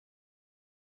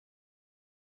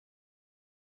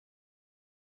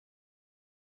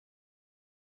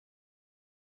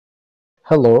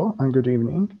Hello and good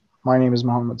evening. My name is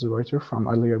Mohammed Zubaiter from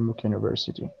Yarmouk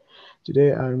University.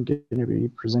 Today I'm going to be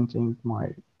presenting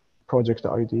my project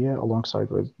idea alongside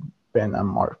with Ben and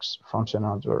Marks from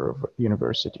Shenandoah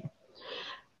University.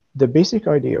 The basic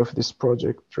idea of this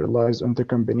project relies on the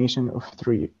combination of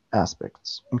three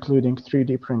aspects, including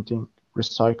 3D printing,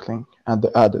 recycling, and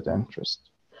the added interest,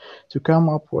 to come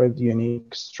up with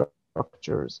unique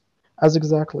structures, as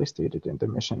exactly stated in the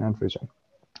mission and vision.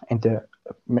 In the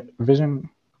vision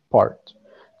part,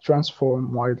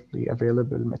 transform widely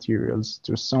available materials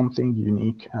to something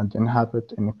unique and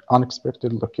inhabit in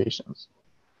unexpected locations.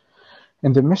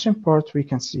 In the mission part, we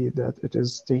can see that it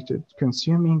is stated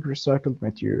consuming recycled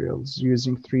materials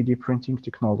using 3D printing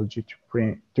technology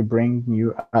to bring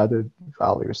new added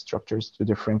value structures to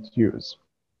different use.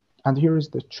 And here is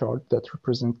the chart that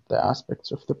represents the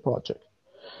aspects of the project.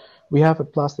 We have a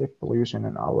plastic pollution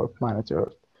in our planet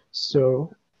Earth.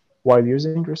 So while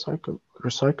using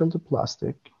recycled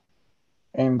plastic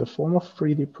in the form of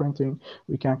 3D printing,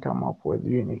 we can come up with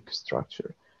unique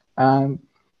structure and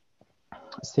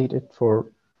stated for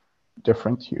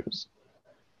different use.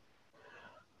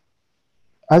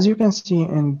 As you can see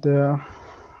in the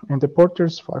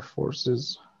Porter's 5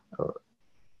 forces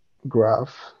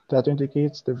graph that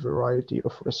indicates the variety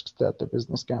of risks that the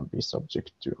business can be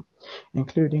subject to,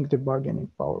 including the bargaining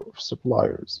power of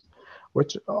suppliers,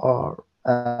 which are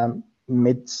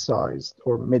mid-sized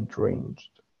or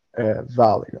mid-ranged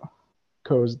value,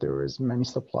 because there is many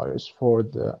suppliers for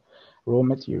the raw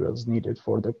materials needed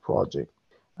for the project,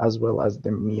 as well as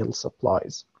the meal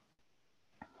supplies.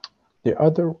 The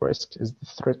other risk is the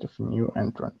threat of new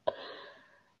entrant.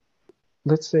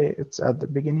 Let's say it's at the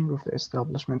beginning of the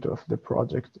establishment of the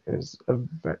project is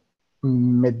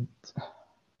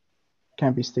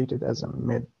can be stated as a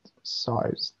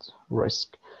mid-sized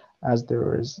risk, as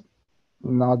there is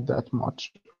not that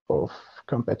much of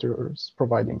competitors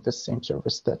providing the same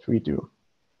service that we do.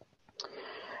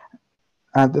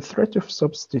 And the threat of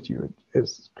substitute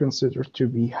is considered to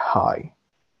be high,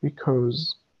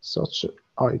 because such an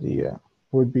idea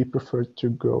would be preferred to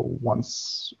go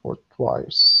once or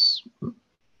twice,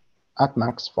 at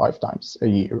max 5 times a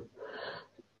year.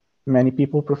 Many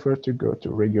people prefer to go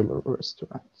to regular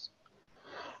restaurants.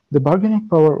 The bargaining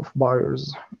power of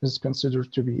buyers is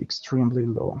considered to be extremely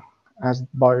low, as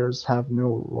buyers have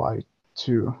no right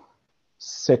to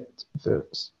set the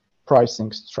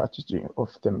pricing strategy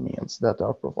of the meals that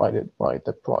are provided by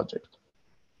the project.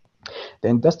 The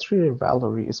industrial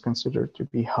value is considered to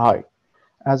be high,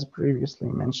 as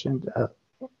previously mentioned,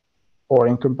 or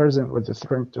in comparison with the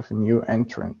threat of a new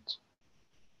entrant.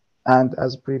 And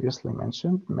as previously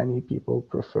mentioned, many people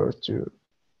prefer to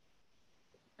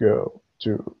go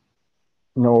to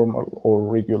normal or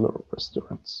regular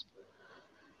restaurants.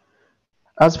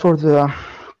 As for the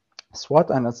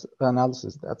SWOT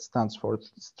analysis, that stands for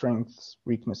strengths,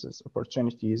 weaknesses,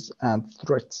 opportunities, and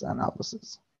threats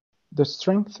analysis. The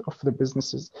strength of the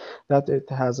business is that it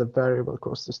has a variable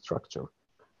cost structure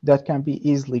that can be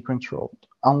easily controlled,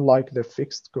 unlike the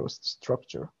fixed cost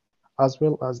structure, as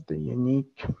well as the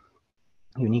unique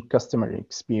customer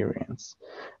experience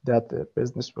that the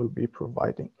business will be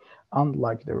providing,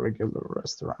 unlike the regular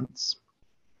restaurants.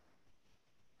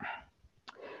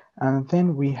 And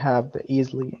then we have the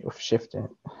easily of shifting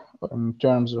in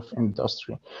terms of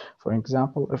industry. For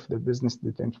example, if the business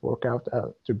didn't work out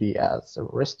to be as a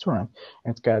restaurant,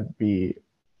 it can be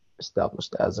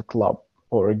established as a club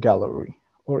or a gallery,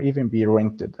 or even be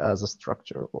rented as a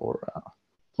structure or a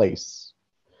place.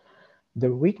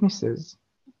 The weaknesses,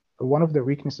 one of the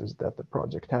weaknesses that the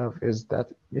project have is that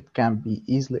it can be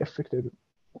easily affected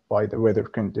by the weather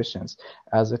conditions,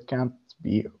 as it can't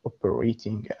be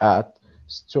operating at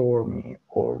stormy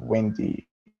or windy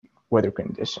weather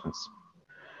conditions.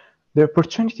 The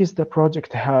opportunities the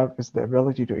project have is the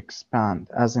ability to expand,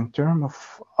 as in term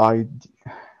of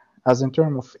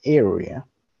area,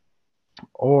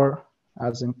 or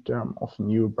as in term of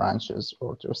new branches,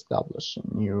 or to establish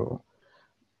new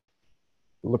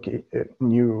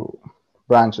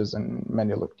branches in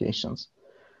many locations.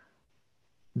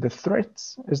 The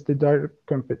threats is the direct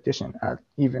competition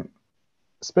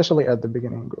especially at the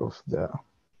beginning of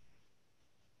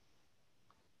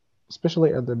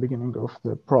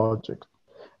the project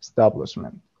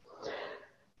establishment.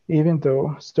 Even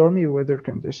though stormy weather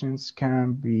conditions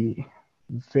can be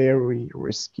very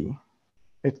risky,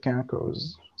 it can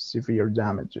cause severe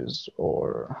damages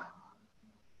or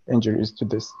injuries to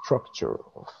the structure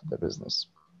of the business.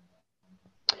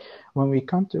 When we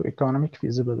come to economic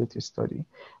feasibility study,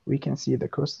 we can see the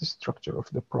cost structure of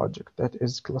the project that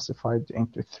is classified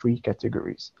into 3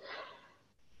 categories.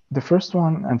 The first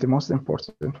one and the most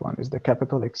important one is the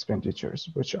capital expenditures,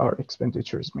 which are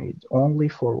expenditures made only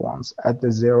for once at the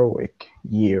zeroic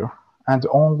year and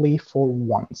only for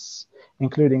once,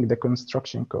 including the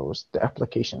construction cost, the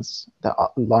applications, the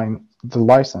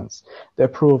license, the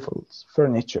approvals,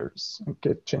 furnitures, and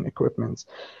kitchen equipment,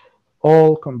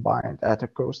 all combined at a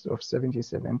cost of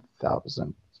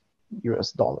 77,000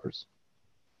 US dollars.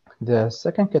 The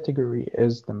second category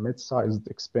is the mid-sized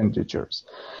expenditures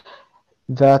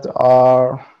that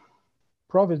are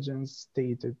provisions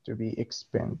stated to be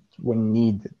expended when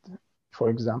needed. For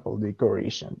example,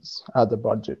 decorations at a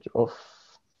budget of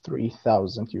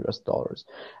 3,000 US dollars,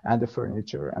 and the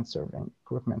furniture and serving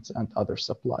equipment and other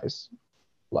supplies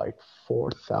like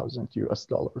 4,000 US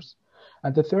dollars.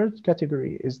 And the third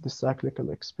category is the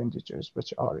cyclical expenditures,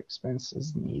 which are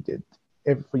expenses needed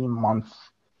every month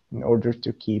in order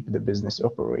to keep the business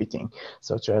operating,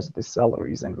 such as the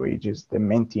salaries and wages, the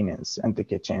maintenance, and the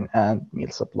kitchen and meal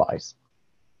supplies.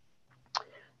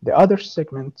 The other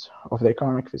segment of the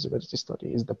economic feasibility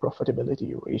study is the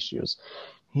profitability ratios.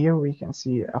 Here we can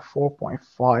see a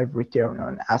 4.5 return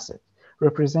on asset,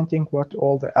 representing what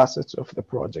all the assets of the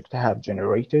project have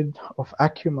generated of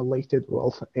accumulated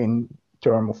wealth in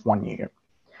term of 1 year,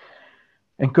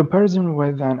 in comparison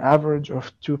with an average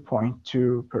of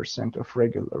 2.2% of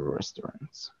regular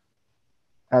restaurants.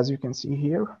 As you can see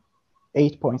here,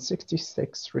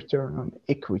 8.66 return on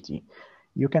equity.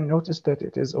 You can notice that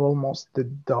it is almost the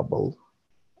double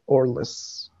or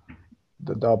less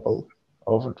the double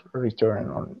of return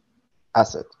on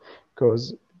asset,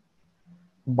 because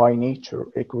by nature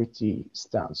equity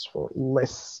stands for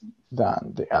less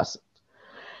than the asset,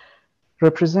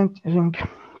 representing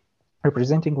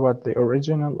what the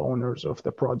original owners of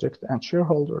the project and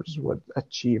shareholders would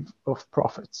achieve of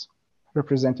profits,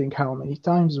 representing how many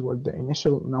times would the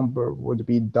initial number would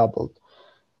be doubled.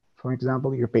 For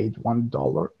example, you paid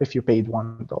 $1. If you paid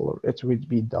 $1, it would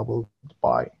be doubled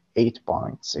by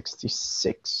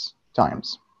 8.66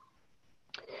 times.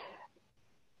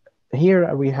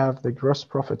 Here we have the gross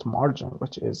profit margin,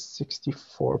 which is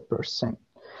 64%.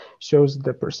 Shows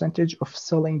the percentage of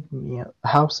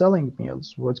how selling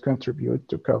meals would contribute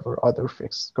to cover other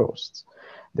fixed costs.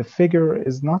 The figure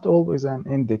is not always an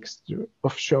index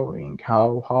of showing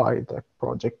how high the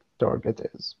project target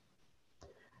is.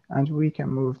 And we can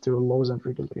move to laws and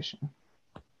regulation.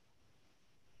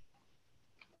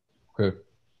 Okay.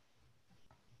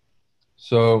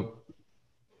 So,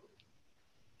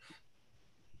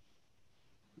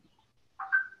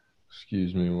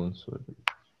 excuse me one second.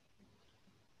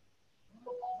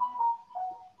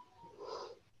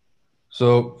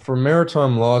 So for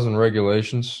maritime laws and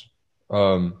regulations,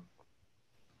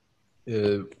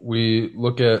 we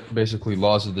look at basically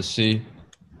laws of the sea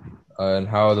and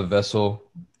how the vessel,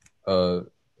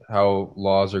 how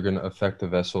laws are going to affect the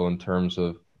vessel in terms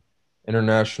of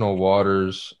international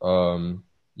waters,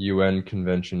 UN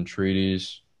convention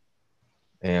treaties,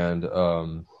 and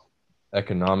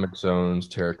economic zones,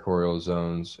 territorial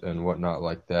zones, and whatnot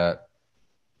like that.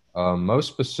 Most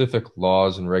specific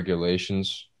laws and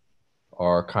regulations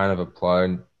are kind of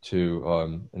applied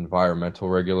to environmental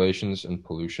regulations and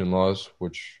pollution laws,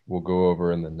 which we'll go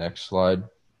over in the next slide.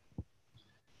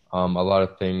 A lot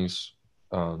of things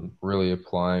really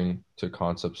applying to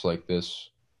concepts like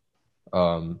this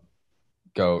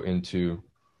go into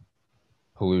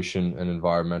pollution and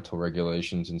environmental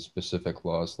regulations and specific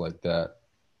laws like that.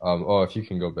 If you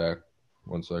can go back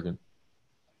 1 second.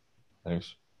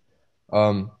 Thanks.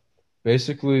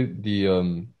 Basically,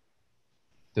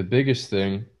 the biggest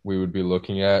thing we would be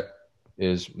looking at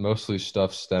is mostly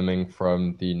stuff stemming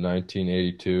from the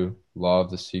 1982 Law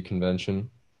of the Sea Convention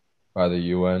by the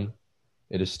UN.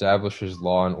 It establishes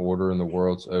law and order in the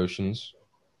world's oceans,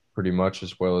 pretty much,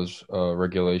 as well as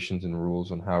regulations and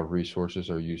rules on how resources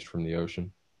are used from the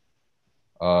ocean.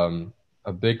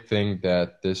 A big thing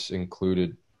that this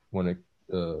included when it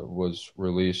was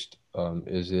released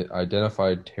is it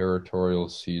identified territorial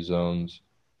sea zones.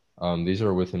 These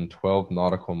are within 12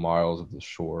 nautical miles of the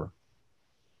shore.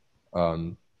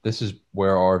 This is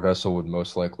where our vessel would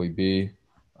most likely be.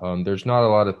 There's not a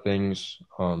lot of things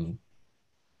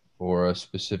or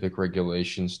specific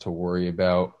regulations to worry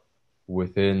about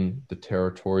within the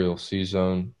territorial sea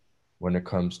zone when it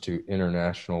comes to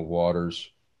international waters.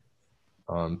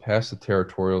 Past the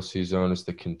territorial sea zone is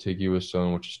the contiguous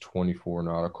zone, which is 24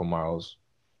 nautical miles,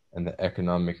 and the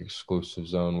economic exclusive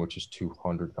zone, which is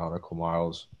 200 nautical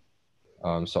miles.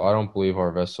 So I don't believe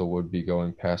our vessel would be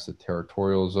going past the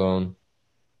territorial zone.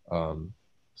 For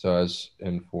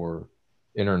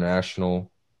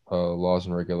international laws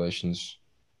and regulations,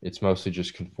 it's mostly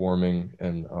just conforming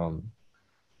and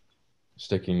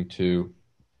sticking to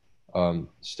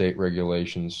state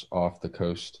regulations off the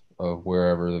coast of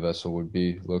wherever the vessel would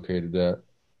be located at.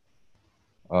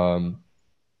 Um,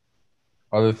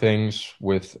 Other things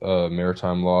with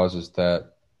maritime laws is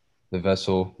that the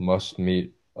vessel must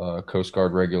meet Coast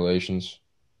Guard regulations.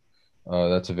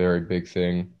 That's a very big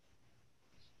thing.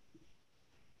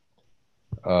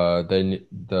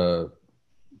 The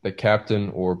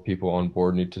captain or people on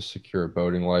board need to secure a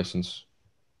boating license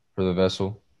for the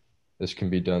vessel. This can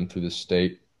be done through the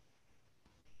state.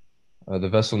 The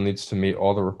vessel needs to meet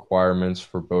all the requirements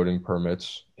for boating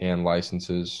permits and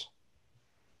licenses.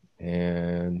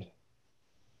 And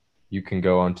you can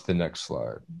go on to the next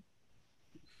slide.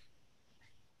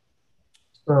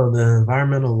 So the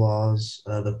environmental laws,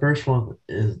 the first one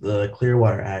is the Clear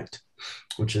Water Act,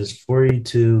 which is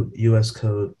 42 U.S.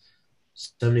 Code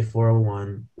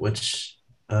 7401, which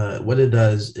what it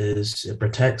does is it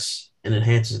protects and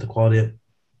enhances the quality of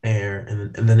air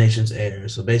in the nation's air.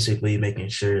 So basically, making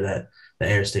sure that the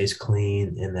air stays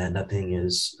clean and that nothing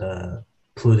is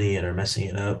polluting it or messing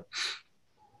it up.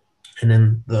 And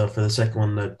then for the second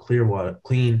one, the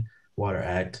Clean Water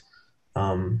Act,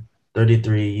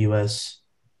 33 U.S.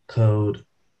 Code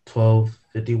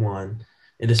 1251.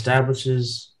 It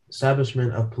establishes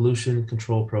establishment of pollution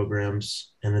control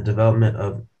programs and the development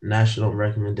of national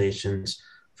recommendations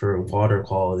for water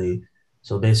quality.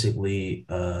 So basically,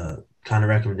 kind of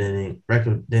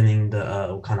recommending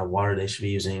the kind of water they should be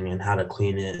using and how to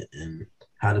clean it and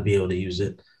how to be able to use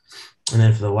it. And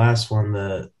then for the last one,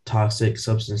 the toxic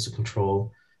substance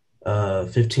control,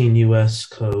 15 U.S.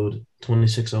 Code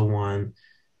 2601.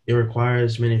 It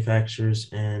requires manufacturers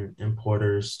and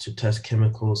importers to test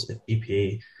chemicals if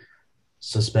EPA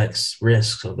suspects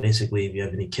risk. So basically, if you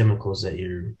have any chemicals that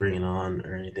you're bringing on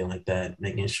or anything like that,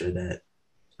 making sure that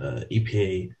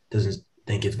EPA doesn't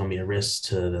think it's going to be a risk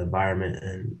to the environment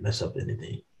and mess up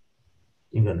anything.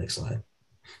 You can go next slide.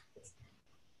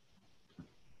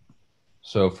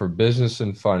 So for business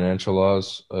and financial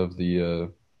laws of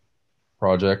the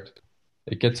project,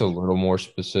 it gets a little more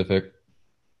specific.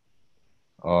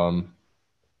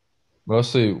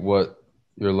 Mostly what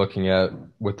you're looking at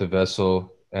with the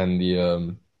vessel and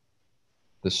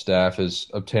the staff is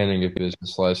obtaining a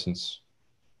business license,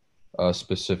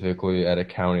 specifically at a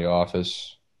county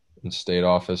office and state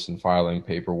office, and filing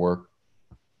paperwork.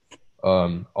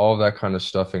 All of that kind of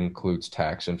stuff includes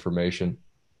tax information.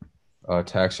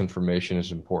 Tax information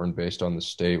is important based on the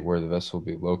state where the vessel will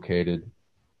be located.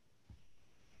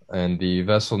 And the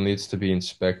vessel needs to be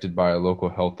inspected by a local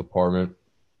health department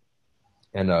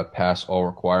and pass all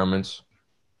requirements.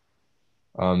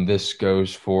 This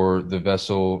goes for the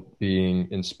vessel being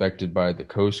inspected by the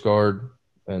Coast Guard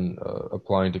and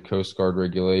applying to Coast Guard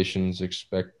regulations,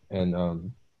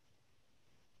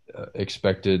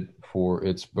 expected for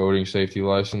its boating safety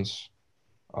license.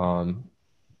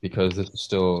 Because this is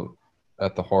still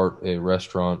at the heart a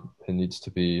restaurant, it needs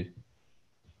to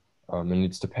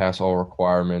pass all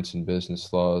requirements and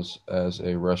business laws as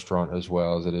a restaurant as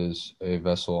well as it is a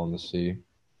vessel on the sea.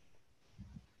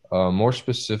 More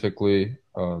specifically,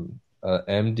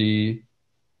 MDFV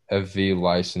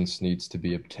license needs to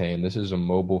be obtained. This is a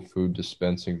mobile food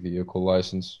dispensing vehicle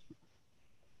license.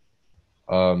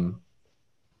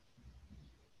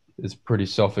 It's pretty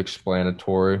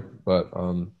self-explanatory, but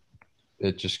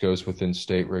it just goes within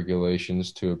state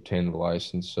regulations to obtain the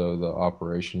license so the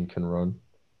operation can run.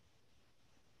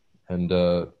 And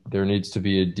there needs to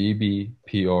be a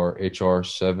DBPR HR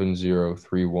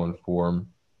 7031 form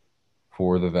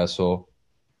for the vessel.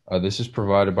 This is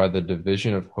provided by the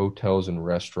Division of Hotels and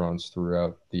Restaurants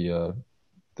throughout the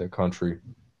country.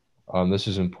 This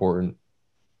is important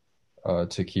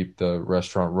to keep the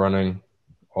restaurant running.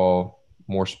 All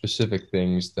more specific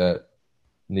things that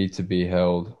need to be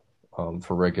held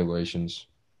for regulations.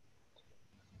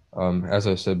 As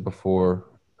I said before,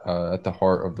 at the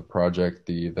heart of the project,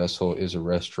 the vessel is a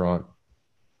restaurant.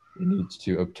 It needs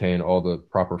to obtain all the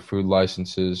proper food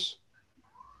licenses,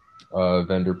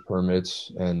 vendor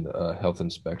permits, and health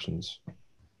inspections.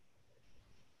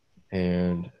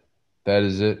 And that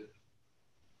is it